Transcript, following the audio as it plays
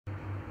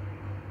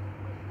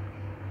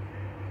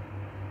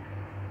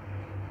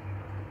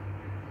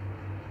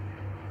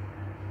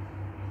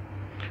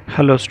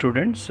Hello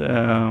students,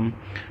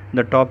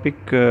 the topic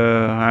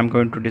I am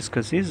going to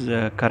discuss is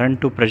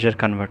current to pressure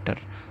converter,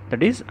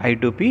 that is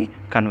I2P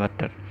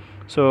converter.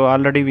 So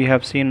already we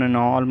have seen in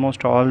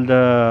almost all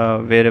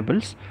the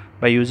variables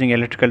by using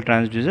electrical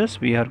transducers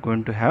we are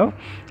going to have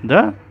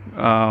the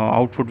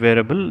output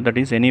variable, that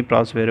is any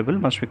process variable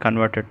must be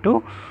converted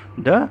to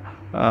the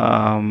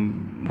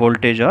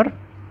voltage or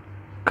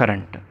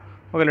current.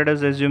 Okay, let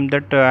us assume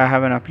that I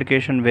have an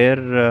application where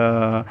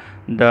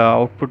the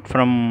output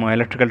from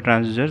electrical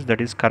transducers,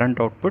 that is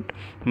current output,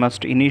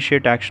 must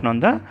initiate action on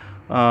the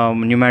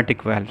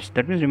pneumatic valves.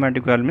 That means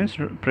pneumatic valve means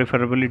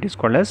preferably it is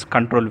called as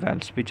control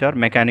valves, which are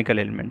mechanical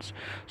elements.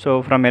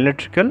 So from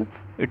electrical,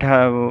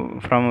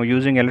 from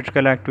using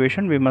electrical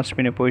actuation we must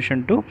be in a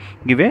position to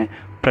give a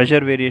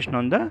pressure variation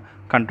on the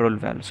control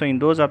valve. So in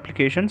those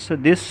applications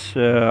this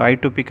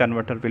I2P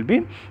converter will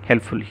be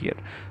helpful here.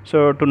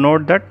 So to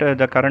note that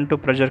the current to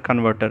pressure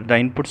converter, the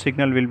input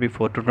signal will be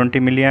 4 to 20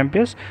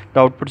 milliamperes,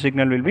 the output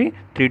signal will be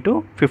 3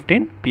 to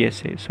 15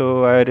 psa.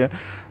 So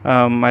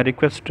I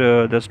request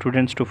the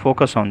students to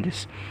focus on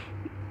this.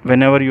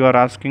 Whenever we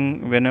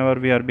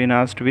are being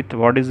asked with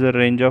what is the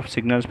range of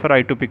signals for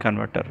I2P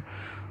converter.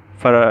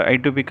 For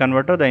I2P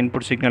converter, the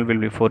input signal will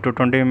be 4 to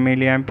 20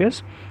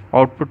 milliamperes,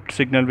 output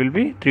signal will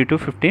be 3 to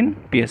 15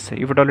 psa.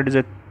 If at all it is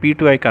a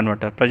P2I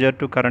converter, pressure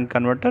to current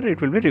converter,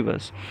 it will be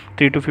reverse.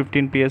 3 to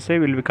 15 psa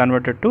will be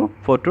converted to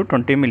 4 to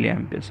 20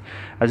 milliamperes.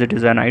 As it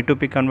is an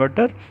I2P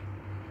converter,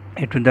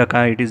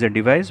 it is a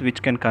device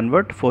which can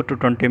convert 4 to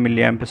 20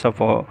 milliamperes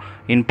of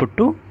input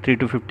to 3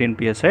 to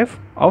 15 psi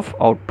of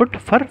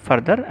output for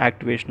further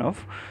activation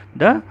of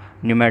the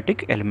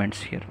pneumatic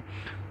elements here.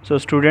 So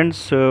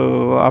students,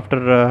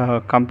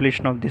 after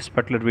completion of this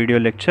particular video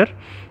lecture,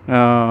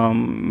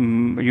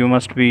 you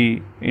must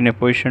be in a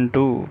position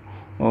to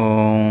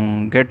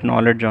get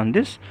knowledge on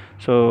this.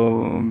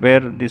 So where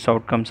these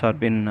outcomes are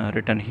been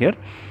written here.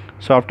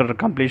 So after the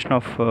completion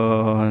of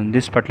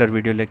this particular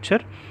video lecture,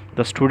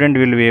 the student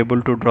will be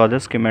able to draw the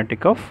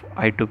schematic of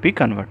I2P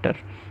converter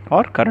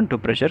or current to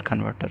pressure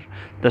converter.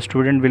 The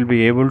student will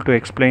be able to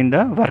explain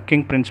the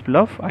working principle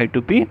of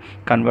I2P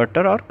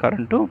converter or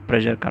current to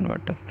pressure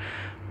converter.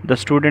 The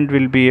student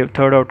will be,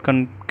 third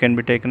outcome can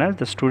be taken as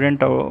the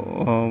student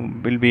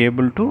will be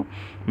able to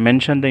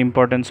mention the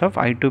importance of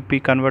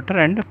I2P converter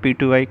and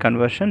P2I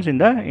conversions in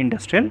the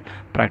industrial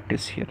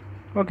practice here.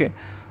 Okay,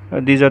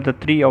 these are the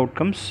three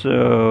outcomes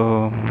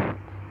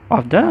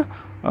of the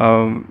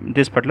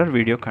this particular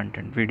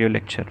video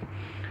lecture.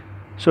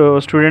 So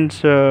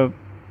students,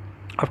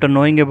 after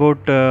knowing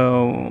about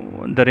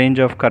the range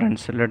of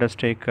currents, let us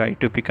take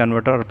I2P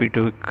converter or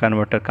P2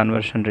 converter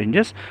conversion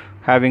ranges,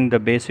 having the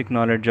basic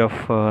knowledge of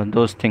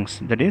those things,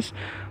 that is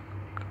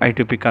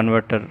I2P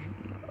converter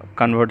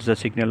converts the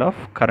signal of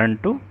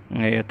current to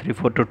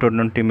 4 to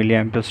 20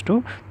 milliamperes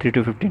to 3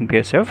 to 15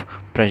 psi of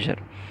pressure.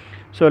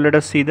 So let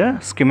us see the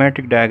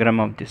schematic diagram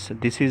of this.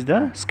 This is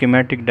the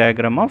schematic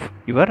diagram of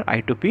your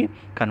I2P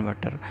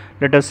converter.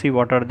 Let us see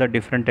what are the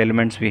different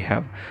elements we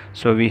have.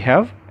 So we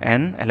have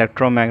an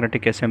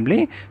electromagnetic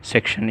assembly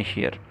section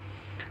here.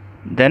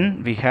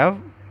 Then we have,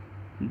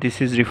 this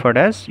is referred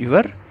as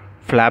your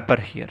flapper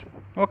here.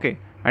 Okay,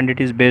 and it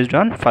is based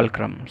on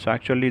fulcrum. So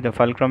actually the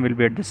fulcrum will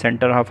be at the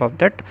center half of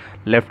that.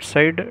 Left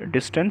side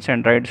distance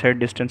and right side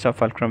distance of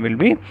fulcrum will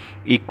be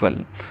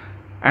equal.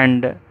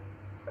 And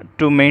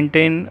to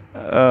maintain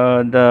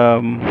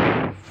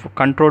the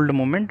controlled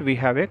movement, we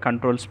have a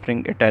control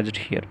spring attached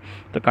here.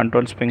 The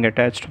control spring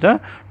attached to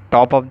the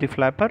top of the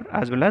flapper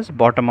as well as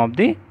bottom of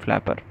the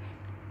flapper.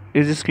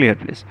 Is this clear,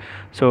 please?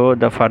 So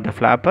for the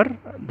flapper,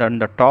 then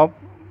the top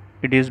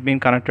it is being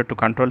connected to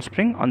control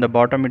spring, on the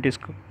bottom it is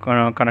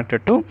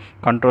connected to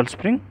control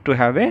spring to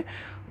have a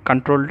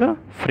controlled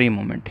free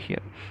movement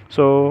here.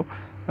 So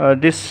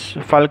this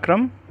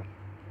fulcrum,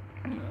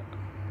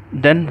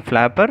 then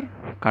flapper,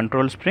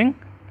 control spring,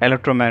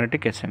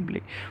 electromagnetic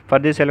assembly. For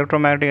this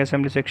electromagnetic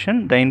assembly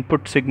section, the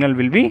input signal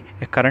will be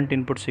a current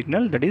input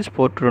signal, that is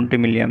 4 to 20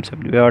 milliamps.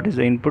 What is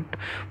the input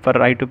for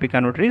I2P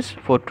converter is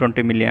 4 to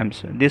 20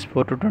 milliamps. This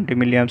 4 to 20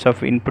 milliamps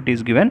of input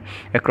is given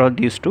across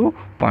these 2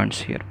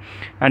 points here.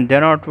 And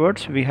then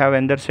outwards we have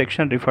another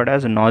section referred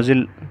as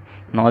nozzle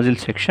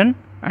section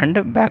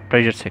and back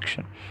pressure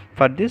section.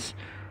 For this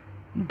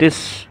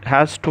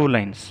has 2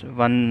 lines.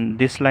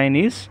 This line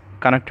is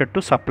connected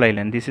to supply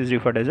line. This is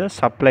referred as a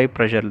supply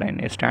pressure line.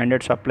 A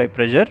standard supply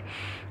pressure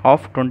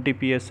of 20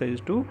 psi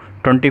to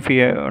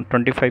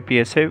 25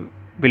 psi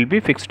will be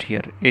fixed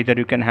here. Either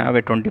you can have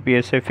a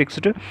 20 psi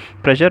fixed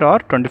pressure or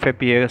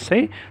 25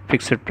 psi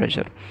fixed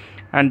pressure.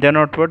 And then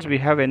outwards we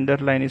have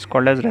another line is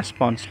called as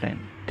response line.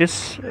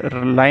 This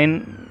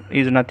line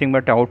is nothing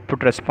but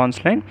output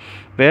response line,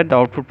 where the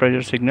output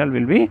pressure signal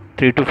will be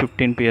 3 to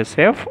 15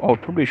 psi of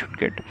output we should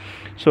get.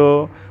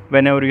 So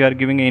whenever we are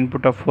giving an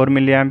input of 4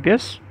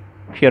 milliamperes,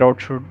 here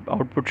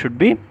output should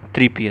be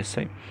 3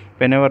 psi.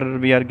 Whenever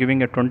we are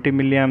giving a 20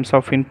 milliamps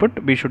of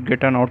input, we should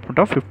get an output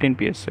of 15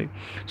 psi.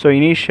 So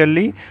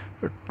initially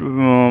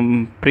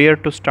prior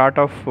to start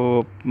of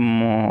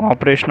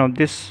operation of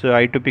this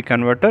I2P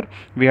converter,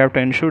 we have to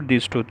ensure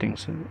these two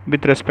things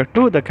with respect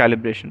to the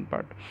calibration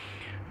part: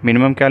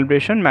 minimum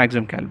calibration,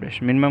 maximum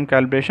calibration. Minimum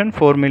calibration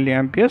 4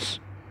 milliamperes,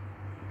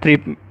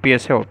 3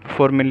 psi output,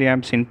 4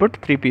 milliamps input,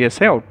 3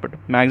 psi output.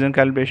 Maximum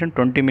calibration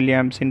 20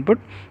 milliamps input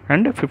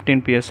and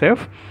 15 psi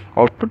of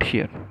output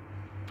here.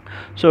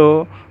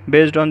 So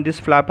based on this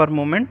flapper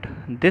movement,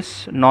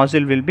 this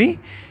nozzle will be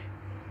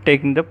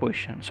taking the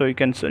position. So you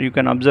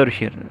can observe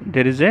here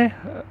there is a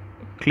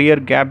clear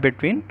gap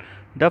between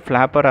the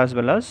flapper as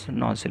well as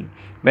nozzle.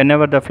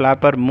 Whenever the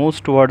flapper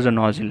moves towards the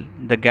nozzle,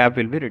 the gap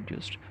will be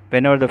reduced.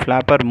 Whenever the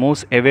flapper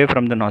moves away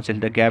from the nozzle,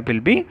 the gap will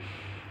be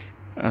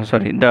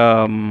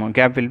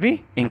gap will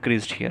be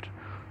increased here.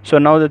 So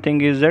now the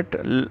thing is that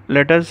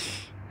let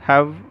us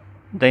have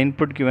the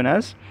input given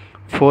as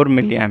 4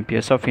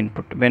 milliamperes of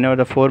input. Whenever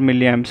the 4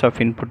 milliamps of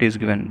input is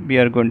given, we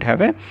are going to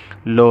have a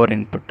lower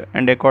input,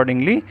 and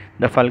accordingly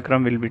the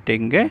fulcrum will be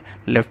taking a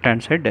left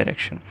hand side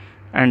direction.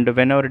 And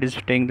whenever it is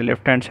taking the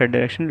left hand side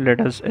direction,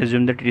 let us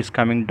assume that it is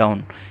coming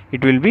down,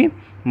 it will be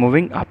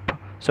moving up.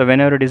 So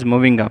whenever it is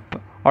moving up,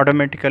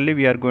 automatically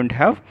we are going to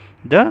have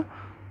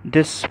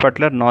this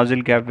particular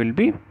nozzle gap will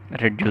be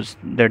reduced.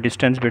 The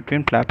distance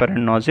between flapper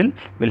and nozzle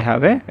will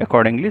have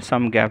accordingly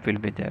some gap will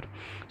be there.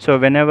 So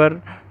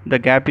whenever the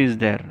gap is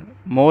there,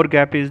 more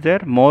gap is there,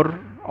 more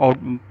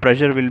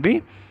pressure will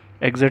be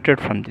exerted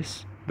from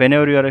this.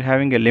 Whenever you are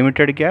having a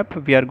limited gap,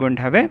 we are going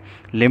to have a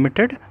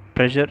limited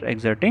pressure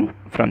exerting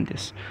from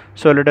this.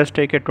 So let us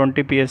take a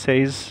 20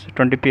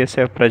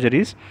 psi of pressure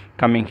is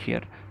coming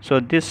here. So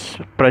this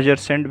pressure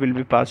send will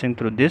be passing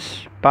through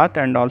this path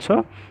and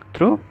also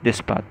through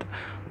this path.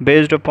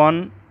 Based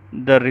upon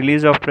the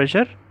release of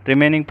pressure,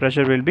 remaining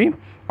pressure will be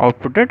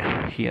outputted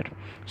here.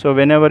 So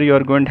whenever you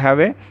are going to have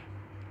a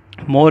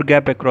more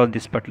gap across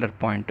this particular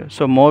point,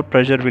 so more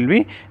pressure will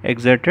be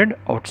exerted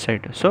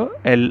outside. So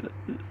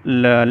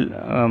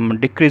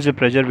decreased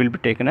pressure will be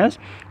taken as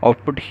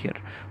output here.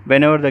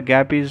 Whenever the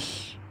gap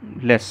is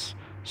less,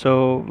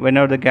 so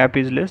whenever the gap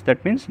is less,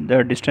 that means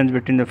the distance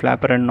between the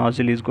flapper and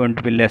nozzle is going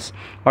to be less.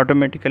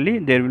 Automatically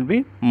there will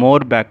be more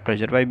back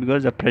pressure. Why?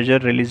 Because the pressure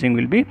releasing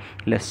will be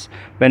less.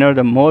 Whenever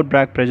the more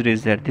back pressure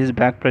is there, this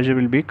back pressure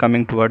will be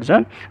coming towards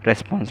a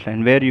response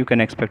line where you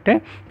can expect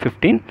a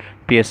 15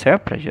 psi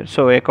of pressure.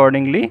 So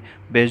accordingly,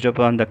 based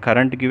upon the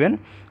current given,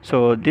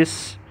 so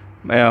this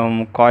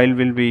coil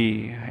will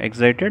be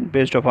excited,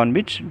 based upon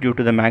which, due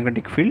to the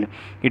magnetic field,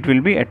 it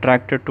will be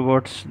attracted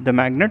towards the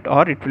magnet,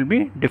 or it will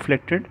be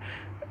deflected,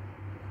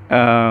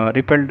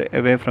 repelled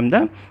away from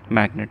the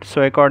magnet.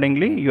 So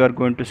accordingly you are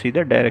going to see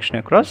the direction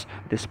across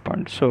this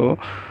point. So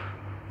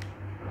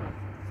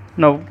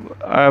now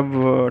I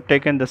have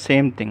taken the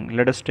same thing.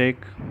 Let us take,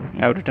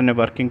 I have written a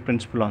working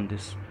principle on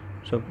this.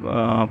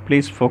 So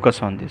please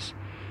focus on this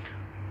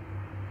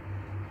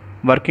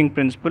working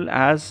principle.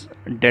 As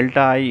delta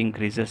I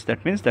increases,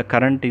 that means the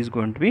current is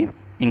going to be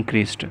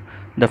increased.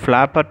 The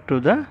flapper to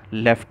the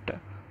left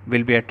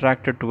will be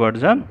attracted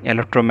towards the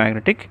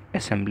electromagnetic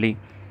assembly.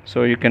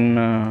 So you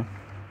can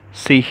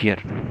see here.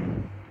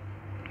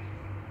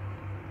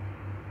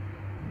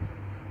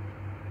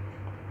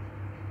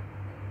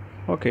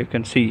 Okay, you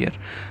can see here,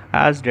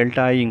 as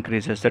delta I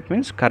increases, that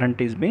means current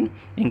is being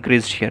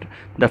increased here.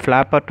 The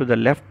flapper to the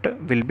left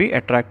will be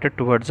attracted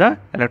towards the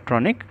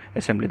electronic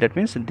assembly. That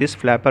means this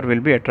flapper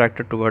will be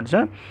attracted towards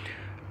the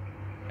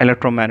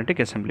electromagnetic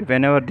assembly.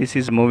 Whenever this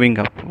is moving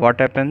up, what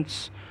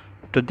happens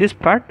to this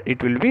part?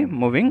 It will be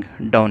moving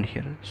down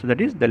here. So that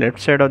is, the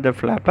left side of the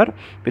flapper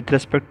with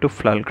respect to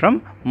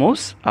fulcrum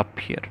moves up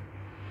here.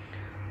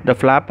 The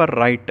flapper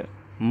right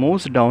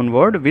moves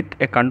downward with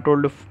a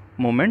controlled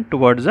movement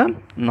towards the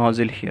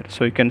nozzle here.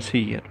 So you can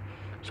see here.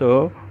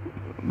 So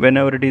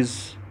whenever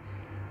this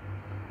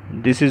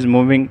is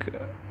moving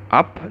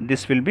up,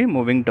 this will be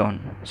moving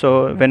down.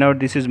 So whenever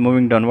this is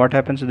moving down, what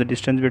happens to the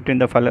distance between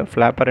the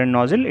flapper and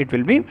nozzle? It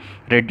will be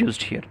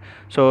reduced here.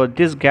 So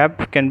this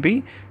gap can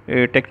be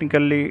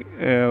technically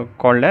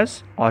called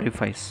as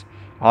orifice.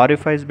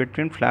 Orifice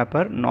between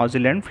flapper,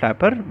 nozzle and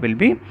flapper will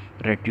be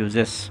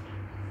reduces.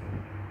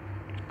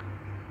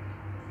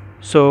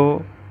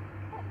 So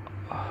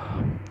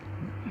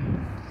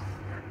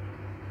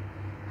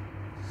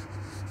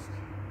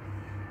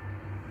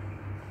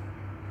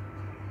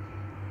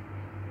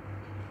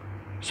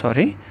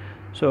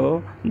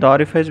so the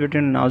orifice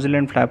between nozzle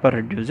and flapper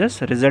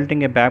reduces,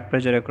 resulting a back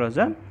pressure across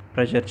the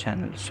pressure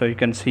channel. So you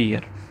can see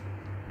here.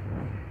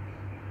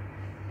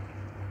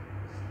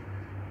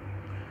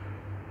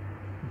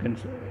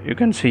 You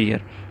can see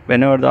here,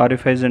 whenever the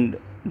orifice and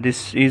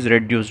this is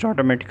reduced,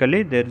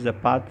 automatically there is a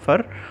path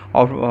for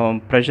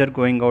pressure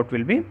going out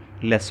will be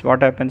less.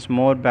 What happens?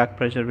 More back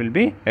pressure will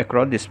be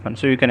across this one.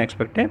 So you can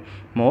expect a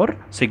more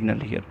signal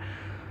here.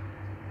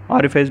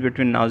 Orifice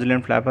between nozzle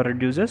and flapper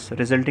reduces,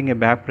 resulting a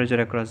back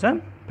pressure across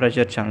the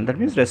pressure channel, that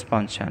means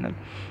response channel.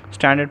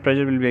 Standard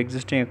pressure will be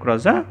existing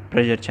across the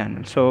pressure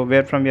channel. So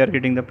where from we are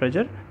getting the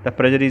pressure? The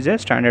pressure is a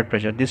standard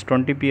pressure. This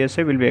 20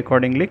 psi will be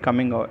accordingly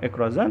coming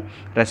across the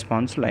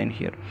response line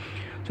here.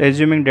 So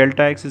assuming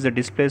delta x is the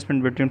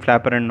displacement between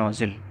flapper and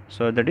nozzle,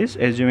 so that is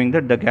assuming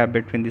that the gap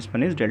between this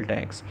one is delta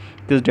x.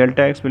 This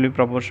delta x will be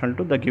proportional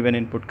to the given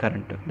input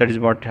current. That is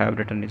what I have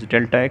written, is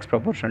delta x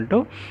proportional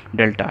to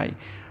delta I.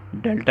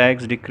 Delta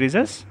x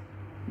decreases,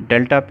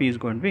 delta p is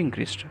going to be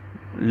increased.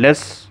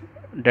 Less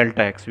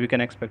delta x, we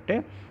can expect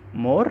a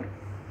more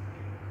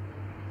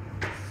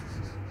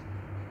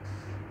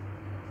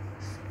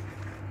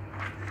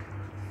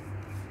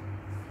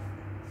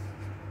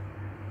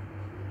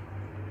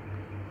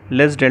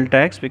less delta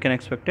x, we can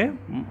expect a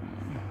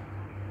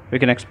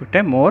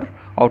more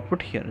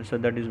output here. So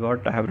that is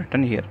what I have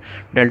written here.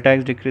 Delta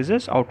x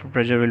decreases, output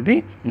pressure will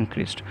be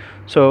increased.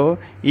 So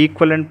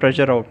equivalent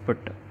pressure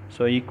output,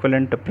 so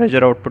equivalent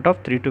pressure output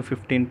of 3 to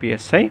 15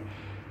 psi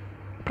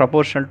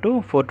proportional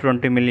to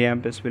 420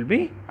 milliamperes will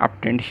be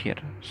obtained here.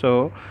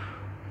 So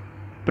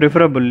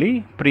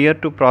preferably prior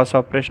to process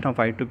operation of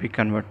I to P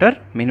converter,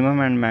 minimum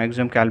and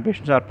maximum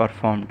calibrations are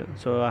performed.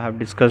 So I have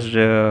discussed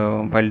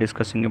while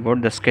discussing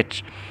about the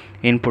sketch,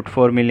 input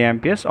 4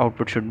 milliamperes,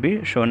 output should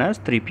be shown as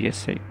 3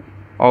 psi.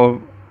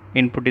 Our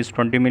input is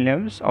 20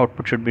 milliamperes,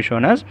 output should be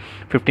shown as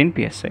 15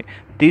 psi.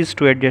 These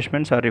two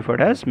adjustments are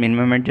referred as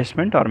minimum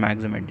adjustment or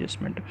maximum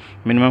adjustment.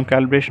 Minimum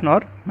calibration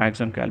or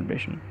maximum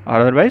calibration,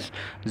 or otherwise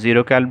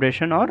zero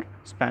calibration or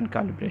span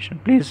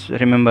calibration. Please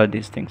remember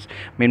these things.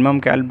 Minimum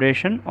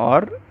calibration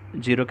or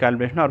zero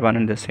calibration are one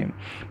and the same.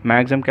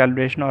 Maximum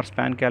calibration or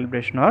span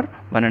calibration are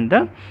one and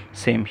the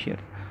same here.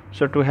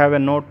 So to have a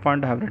note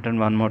point, I have written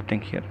one more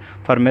thing here.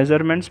 For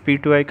measurements, P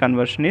to I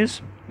conversion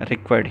is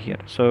required here.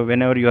 So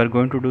whenever you are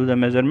going to do the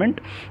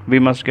measurement, we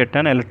must get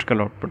an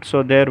electrical output.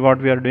 So there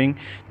what we are doing,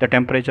 the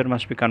temperature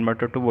must be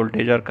converted to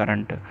voltage or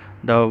current,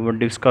 the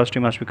viscosity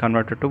must be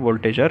converted to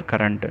voltage or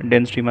current,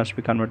 density must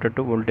be converted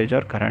to voltage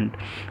or current,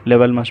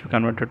 level must be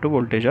converted to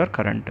voltage or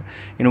current.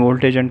 In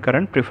voltage and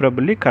current,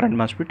 preferably current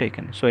must be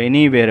taken. So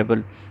any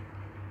variable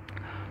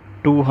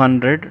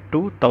 200 to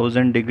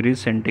 1000 degrees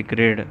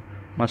centigrade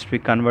must be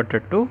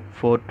converted to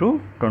 4 to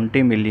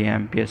 20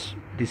 milliamperes.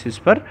 This is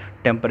for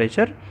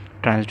temperature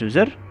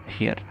transducer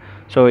here.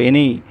 So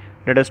any,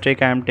 let us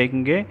take, I am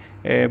taking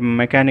a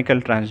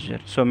mechanical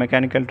transducer. So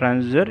mechanical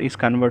transducer is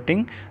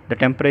converting the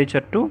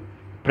temperature to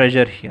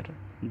pressure here.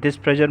 This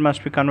pressure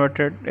must be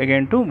converted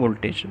again to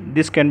voltage.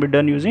 This can be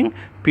done using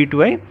P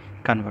to I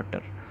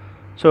converter.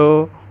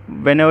 So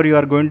whenever you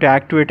are going to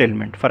activate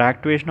element, for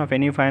activation of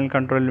any final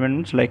control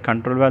elements like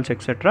control valves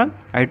etc.,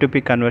 I to P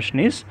conversion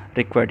is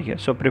required here.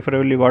 So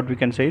preferably what we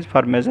can say is,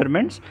 for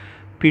measurements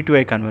P to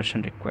I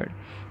conversion required.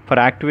 For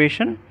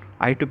activation,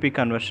 I to P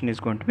conversion is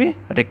going to be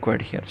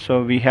required here.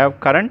 So we have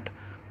current,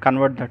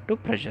 convert that to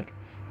pressure.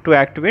 To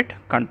activate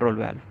control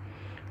valve,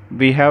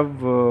 we have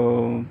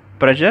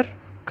pressure,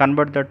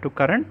 convert that to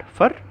current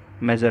for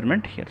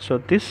measurement here. So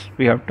this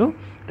we have to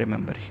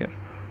remember here.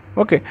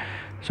 Okay,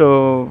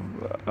 so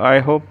I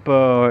hope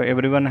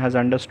everyone has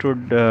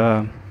understood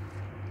the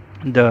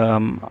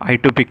I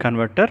to P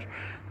converter,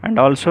 and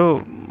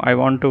also I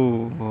want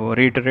to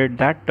reiterate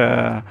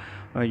that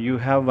you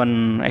have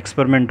one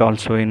experiment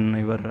also in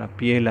your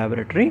PA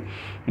laboratory,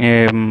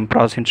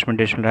 process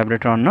instrumentation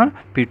laboratory, on a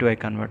P to I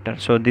converter.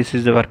 So this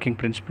is the working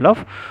principle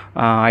of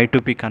I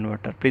to P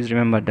converter. Please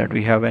remember that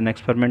we have an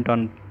experiment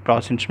on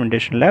process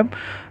instrumentation lab,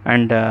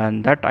 and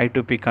that I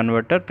to P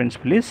converter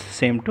principle is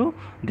same to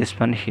this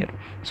one here.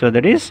 So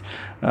that is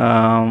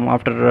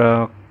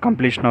after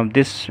completion of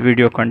this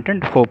video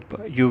content, hope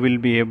you will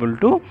be able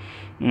to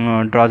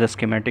draw the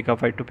schematic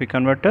of I to P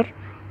converter.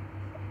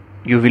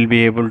 You will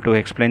be able to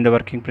explain the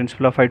working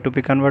principle of I to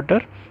P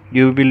converter.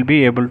 You will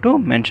be able to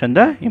mention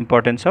the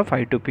importance of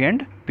I to P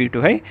and P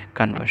to I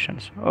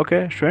conversions.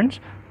 Okay students,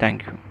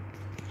 thank you.